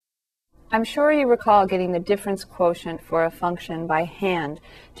I'm sure you recall getting the difference quotient for a function by hand,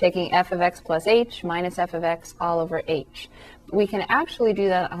 taking f of x plus h minus f of x all over h. We can actually do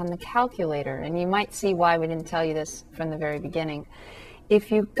that on the calculator, and you might see why we didn't tell you this from the very beginning.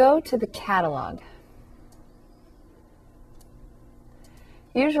 If you go to the catalog,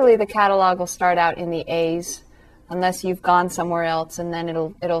 usually the catalog will start out in the A's, unless you've gone somewhere else, and then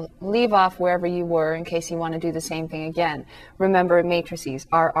it'll leave off wherever you were in case you want to do the same thing again. Remember matrices,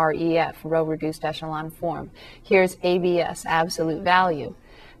 RREF, row reduced echelon form. Here's ABS, absolute value.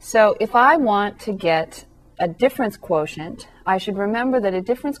 So if I want to get a difference quotient, I should remember that a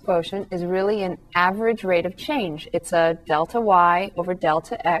difference quotient is really an average rate of change. It's a delta y over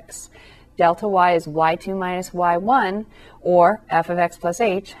delta x. Delta y is y2 minus y1, or f of x plus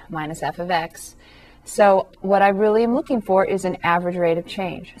h minus f of x. So what I really am looking for is an average rate of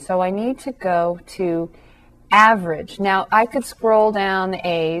change. So I need to go to average. Now I could scroll down the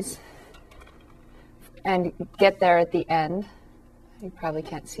A's and get there at the end. You probably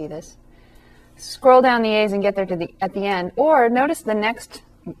can't see this. Scroll down the A's and get there to at the end. Or notice the next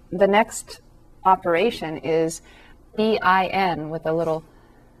operation is BIN with a little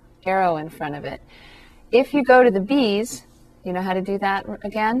arrow in front of it. If you go to the B's, you know how to do that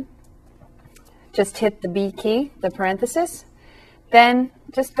again? Just hit the B key, the parenthesis, then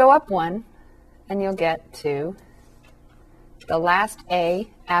just go up one, and you'll get to the last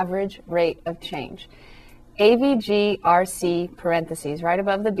A, average rate of change. AVG-RC parentheses, right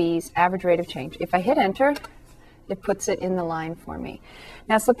above the B's, average rate of change. If I hit enter, it puts it in the line for me.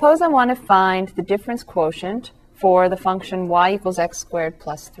 Now suppose I want to find the difference quotient for the function y equals x squared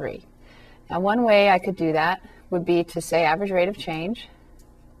plus 3. Now one way I could do that would be to say average rate of change,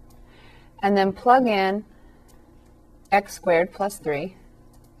 and then plug in x squared plus 3.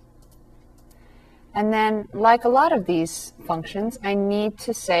 And then, like a lot of these functions, I need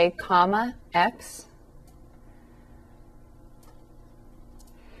to say comma x.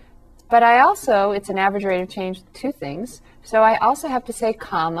 But I also, it's an average rate of change, two things, so I also have to say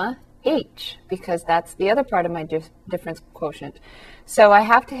comma h, because that's the other part of my difference quotient. So I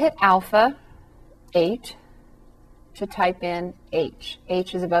have to hit alpha 8 to type in h.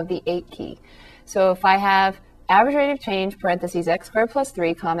 H is above the 8 key. So if I have average rate of change, parentheses, x squared plus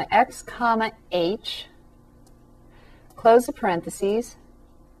 3, comma, x, comma, h, close the parentheses,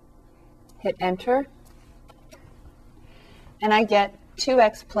 hit enter, and I get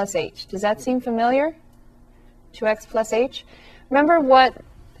 2x plus h. Does that seem familiar? 2x plus h? Remember what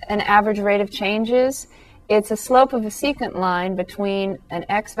an average rate of change is? It's a slope of a secant line between an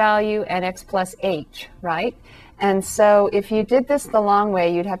x value and x plus h, right? And so if you did this the long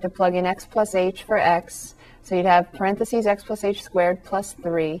way, you'd have to plug in x plus h for x. So you'd have parentheses x plus h squared plus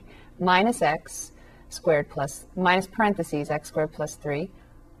 3 minus x squared plus, minus parentheses x squared plus 3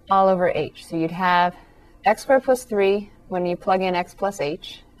 all over h. So you'd have x squared plus 3 when you plug in x plus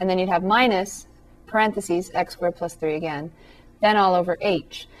h, and then you'd have minus parentheses x squared plus 3 again, then all over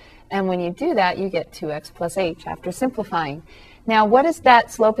h. And when you do that, you get 2x plus h after simplifying. Now, what is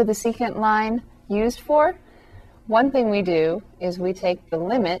that slope of the secant line used for? One thing we do is we take the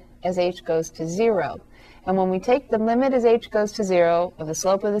limit as h goes to 0. And when we take the limit as h goes to 0 of the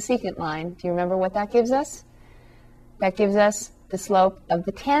slope of the secant line, do you remember what that gives us? That gives us the slope of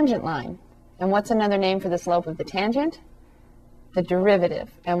the tangent line. And what's another name for the slope of the tangent? The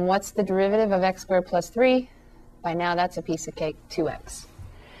derivative. And what's the derivative of x squared plus 3? By now, that's a piece of cake, 2x.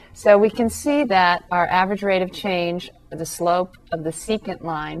 So we can see that our average rate of change, the slope of the secant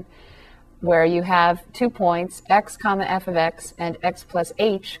line, where you have 2 points, x comma f of x and x plus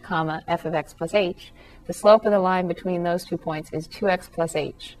h comma f of x plus h, the slope of the line between those 2 points is 2x plus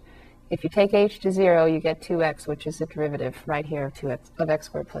h. If you take h to 0, you get 2x, which is the derivative right here of 2x of x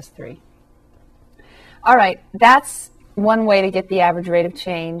squared plus 3. All right, that's one way to get the average rate of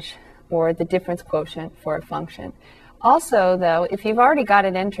change or the difference quotient for a function. Also, though, if you've already got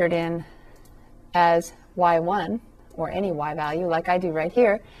it entered in as y1, or any y value, like I do right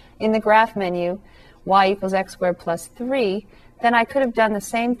here, in the graph menu, y equals x squared plus 3, then I could have done the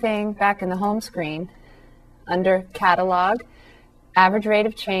same thing back in the home screen. Under catalog, average rate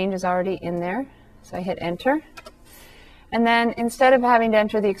of change is already in there, so I hit enter. And then instead of having to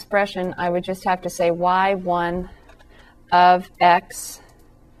enter the expression, I would just have to say y1 of x,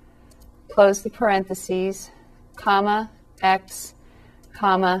 close the parentheses, comma, x,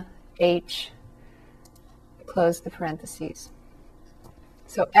 comma, h, close the parentheses.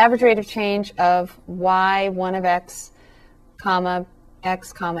 So average rate of change of y1 of x, comma,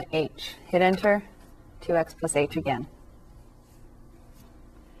 x, comma, h. Hit enter, 2x plus h again.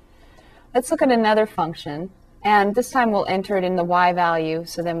 Let's look at another function And this time we'll enter it in the y value,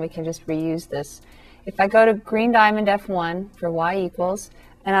 so then we can just reuse this. If I go to green diamond F1 for y equals,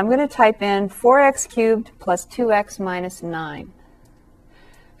 and I'm going to type in 4x cubed plus 2x minus 9.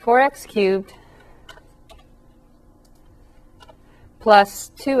 4x cubed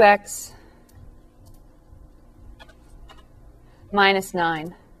plus 2x minus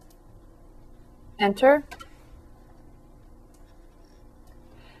 9. Enter.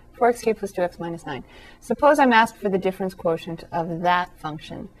 4x cubed plus 2x minus 9. Suppose I'm asked for the difference quotient of that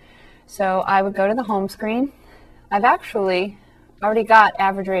function. So I would go to the home screen. I've actually already got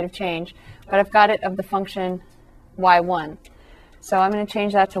average rate of change, but I've got it of the function y1. So I'm going to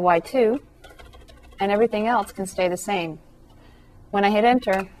change that to y2, and everything else can stay the same. When I hit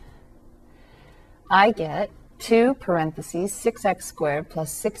enter, I get 2 parentheses 6x squared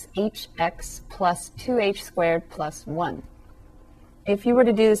plus 6hx plus 2h squared plus 1. If you were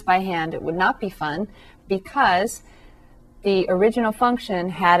to do this by hand, it would not be fun because the original function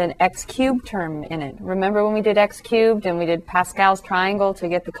had an x cubed term in it. Remember when we did x cubed and we did Pascal's triangle to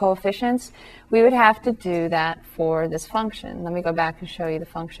get the coefficients? We would have to do that for this function. Let me go back and show you the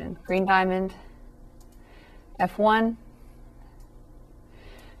function. Green diamond, F1.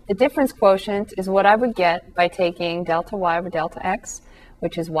 The difference quotient is what I would get by taking delta y over delta x,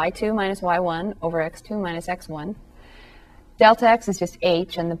 which is y2 minus y1 over x2 minus x1. Delta x is just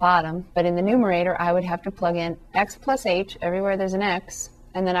h in the bottom, but in the numerator I would have to plug in x plus h everywhere there's an x,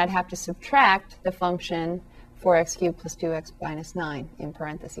 and then I'd have to subtract the function 4x cubed plus 2x minus 9 in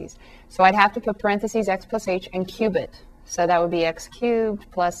parentheses. So I'd have to put parentheses x plus h and cube it. So that would be x cubed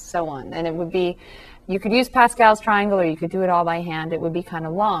plus so on. And it would be, you could use Pascal's triangle or you could do it all by hand. It would be kind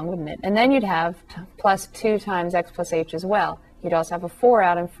of long, wouldn't it? And then you'd have plus 2 times x plus h as well. You'd also have a 4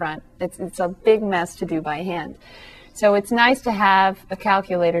 out in front. It's a big mess to do by hand. So it's nice to have a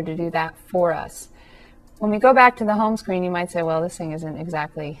calculator to do that for us. When we go back to the home screen, you might say, well, this thing isn't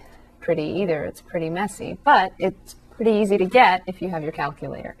exactly pretty either. It's pretty messy, but it's pretty easy to get if you have your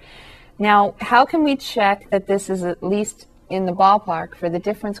calculator. Now, how can we check that this is at least in the ballpark for the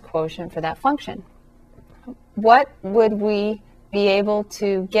difference quotient for that function? What would we be able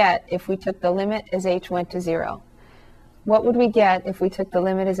to get if we took the limit as h went to 0? What would we get if we took the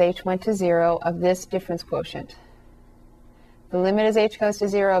limit as h went to 0 of this difference quotient? The limit as h goes to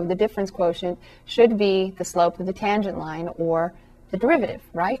 0 of the difference quotient should be the slope of the tangent line, or the derivative,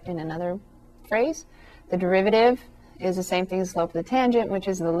 right? In another phrase, the derivative is the same thing as the slope of the tangent, which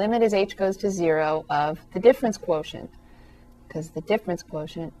is the limit as h goes to 0 of the difference quotient, because the difference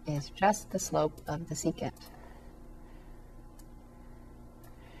quotient is just the slope of the secant.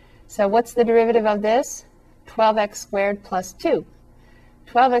 So what's the derivative of this? 12x squared plus 2.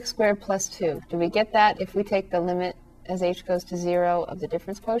 12x squared plus 2. Do we get that if we take the limit as h goes to 0 of the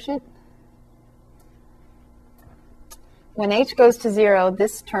difference quotient? When h goes to 0,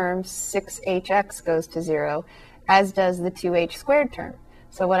 this term 6hx goes to 0, as does the 2h squared term.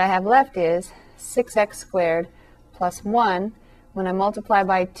 So what I have left is 6x squared plus 1. When I multiply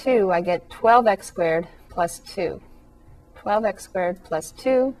by 2, I get 12x squared plus 2. 12x squared plus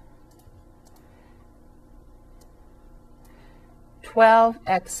 2.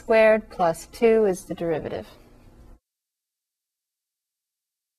 12x squared plus 2 is the derivative.